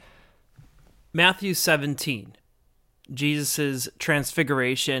Matthew 17. Jesus'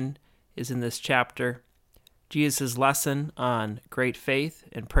 transfiguration is in this chapter. Jesus' lesson on great faith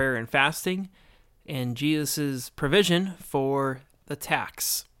and prayer and fasting, and Jesus' provision for the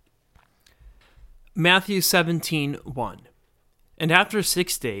tax. Matthew 17:1. And after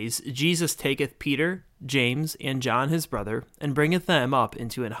 6 days Jesus taketh Peter, James, and John his brother, and bringeth them up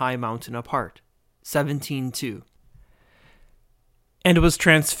into an high mountain apart. 17:2. And was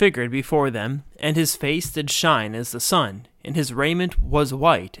transfigured before them, and his face did shine as the sun, and his raiment was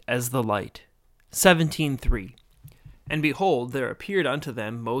white as the light. 17:3. And behold, there appeared unto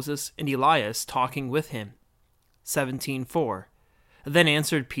them Moses and Elias talking with him. 17:4. Then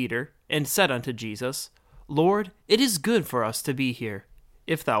answered Peter, and said unto Jesus, Lord, it is good for us to be here.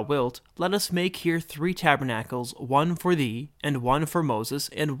 If thou wilt, let us make here 3 tabernacles, one for thee, and one for Moses,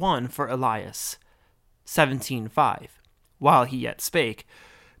 and one for Elias. 17:5. While he yet spake,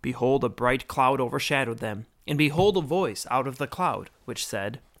 behold, a bright cloud overshadowed them, and behold, a voice out of the cloud, which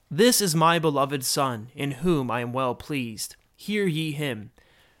said, This is my beloved Son, in whom I am well pleased. Hear ye him.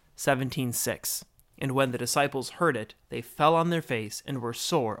 17:6. And when the disciples heard it, they fell on their face, and were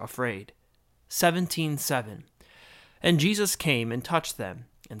sore afraid. 17:7. And Jesus came and touched them,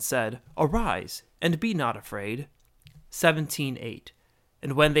 and said, Arise, and be not afraid. 17:8.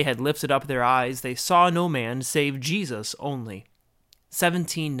 And when they had lifted up their eyes, they saw no man save Jesus only.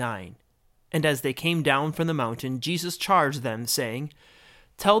 17:9. And as they came down from the mountain, Jesus charged them, saying,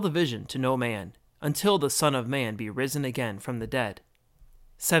 Tell the vision to no man, until the Son of Man be risen again from the dead.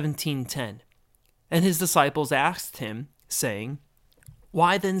 17:10. And his disciples asked him, saying,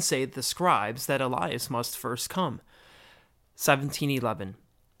 Why then say the scribes that Elias must first come? 17:11.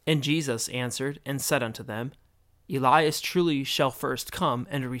 And Jesus answered and said unto them, Elias truly shall first come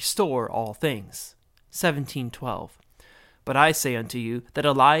and restore all things. 17:12. But I say unto you that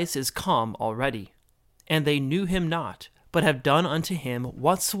Elias is come already, and they knew him not, but have done unto him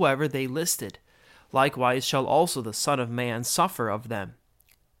whatsoever they listed. Likewise shall also the Son of Man suffer of them.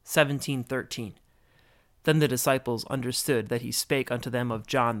 17:13. Then the disciples understood that he spake unto them of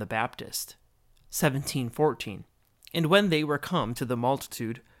John the Baptist. 17:14. And when they were come to the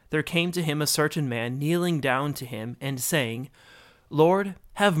multitude, there came to him a certain man kneeling down to him, and saying, Lord,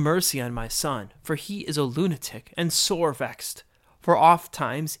 have mercy on my son, for he is a lunatic, and sore vexed. For oft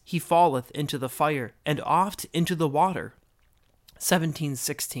times he falleth into the fire, and oft into the water.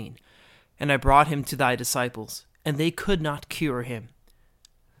 17:16. And I brought him to thy disciples, and they could not cure him.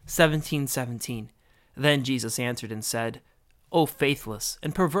 17:17. Then Jesus answered and said, O faithless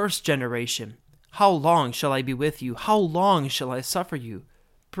and perverse generation, how long shall I be with you? How long shall I suffer you?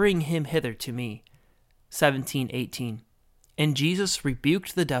 Bring him hither to me. 17:18. And Jesus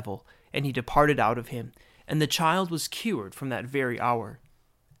rebuked the devil, and he departed out of him, and the child was cured from that very hour.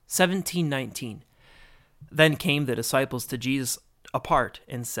 17:19. Then came the disciples to Jesus apart,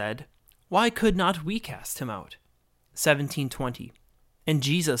 and said, Why could not we cast him out? 17:20. And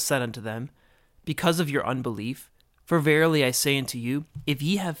Jesus said unto them, Because of your unbelief. For verily I say unto you, if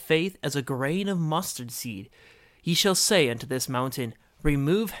ye have faith as a grain of mustard seed, ye shall say unto this mountain,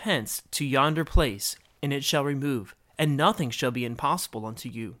 Remove hence to yonder place, and it shall remove, and nothing shall be impossible unto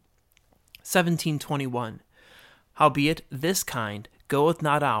you. 17:21. Howbeit this kind goeth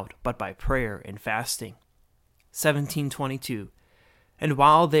not out but by prayer and fasting. 17:22. And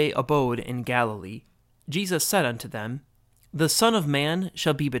while they abode in Galilee, Jesus said unto them, The Son of Man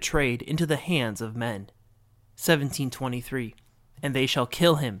shall be betrayed into the hands of men. 17:23. And they shall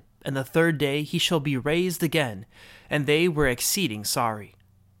kill him, and the 3rd day he shall be raised again. And they were exceeding sorry.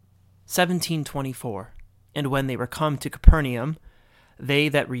 17:24. And when they were come to Capernaum, they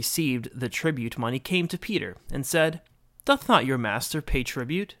that received the tribute money came to Peter, and said, Doth not your master pay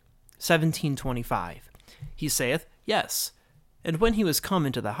tribute? 17:25. He saith, Yes. And when he was come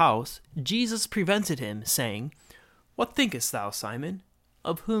into the house, Jesus prevented him, saying, What thinkest thou, Simon?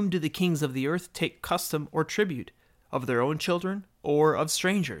 Of whom do the kings of the earth take custom or tribute? Of their own children, or of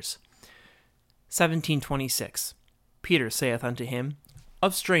strangers? 17:26. Peter saith unto him,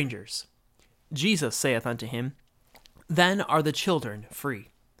 Of strangers. Jesus saith unto him, Then are the children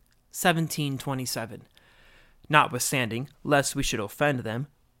free. 17:27. Notwithstanding, lest we should offend them,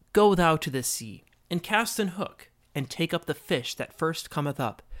 go thou to the sea, and cast an hook, and take up the fish that first cometh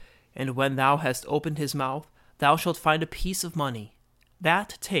up. And when thou hast opened his mouth, thou shalt find a piece of money.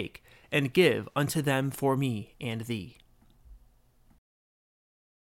 That take, and give unto them for me and thee.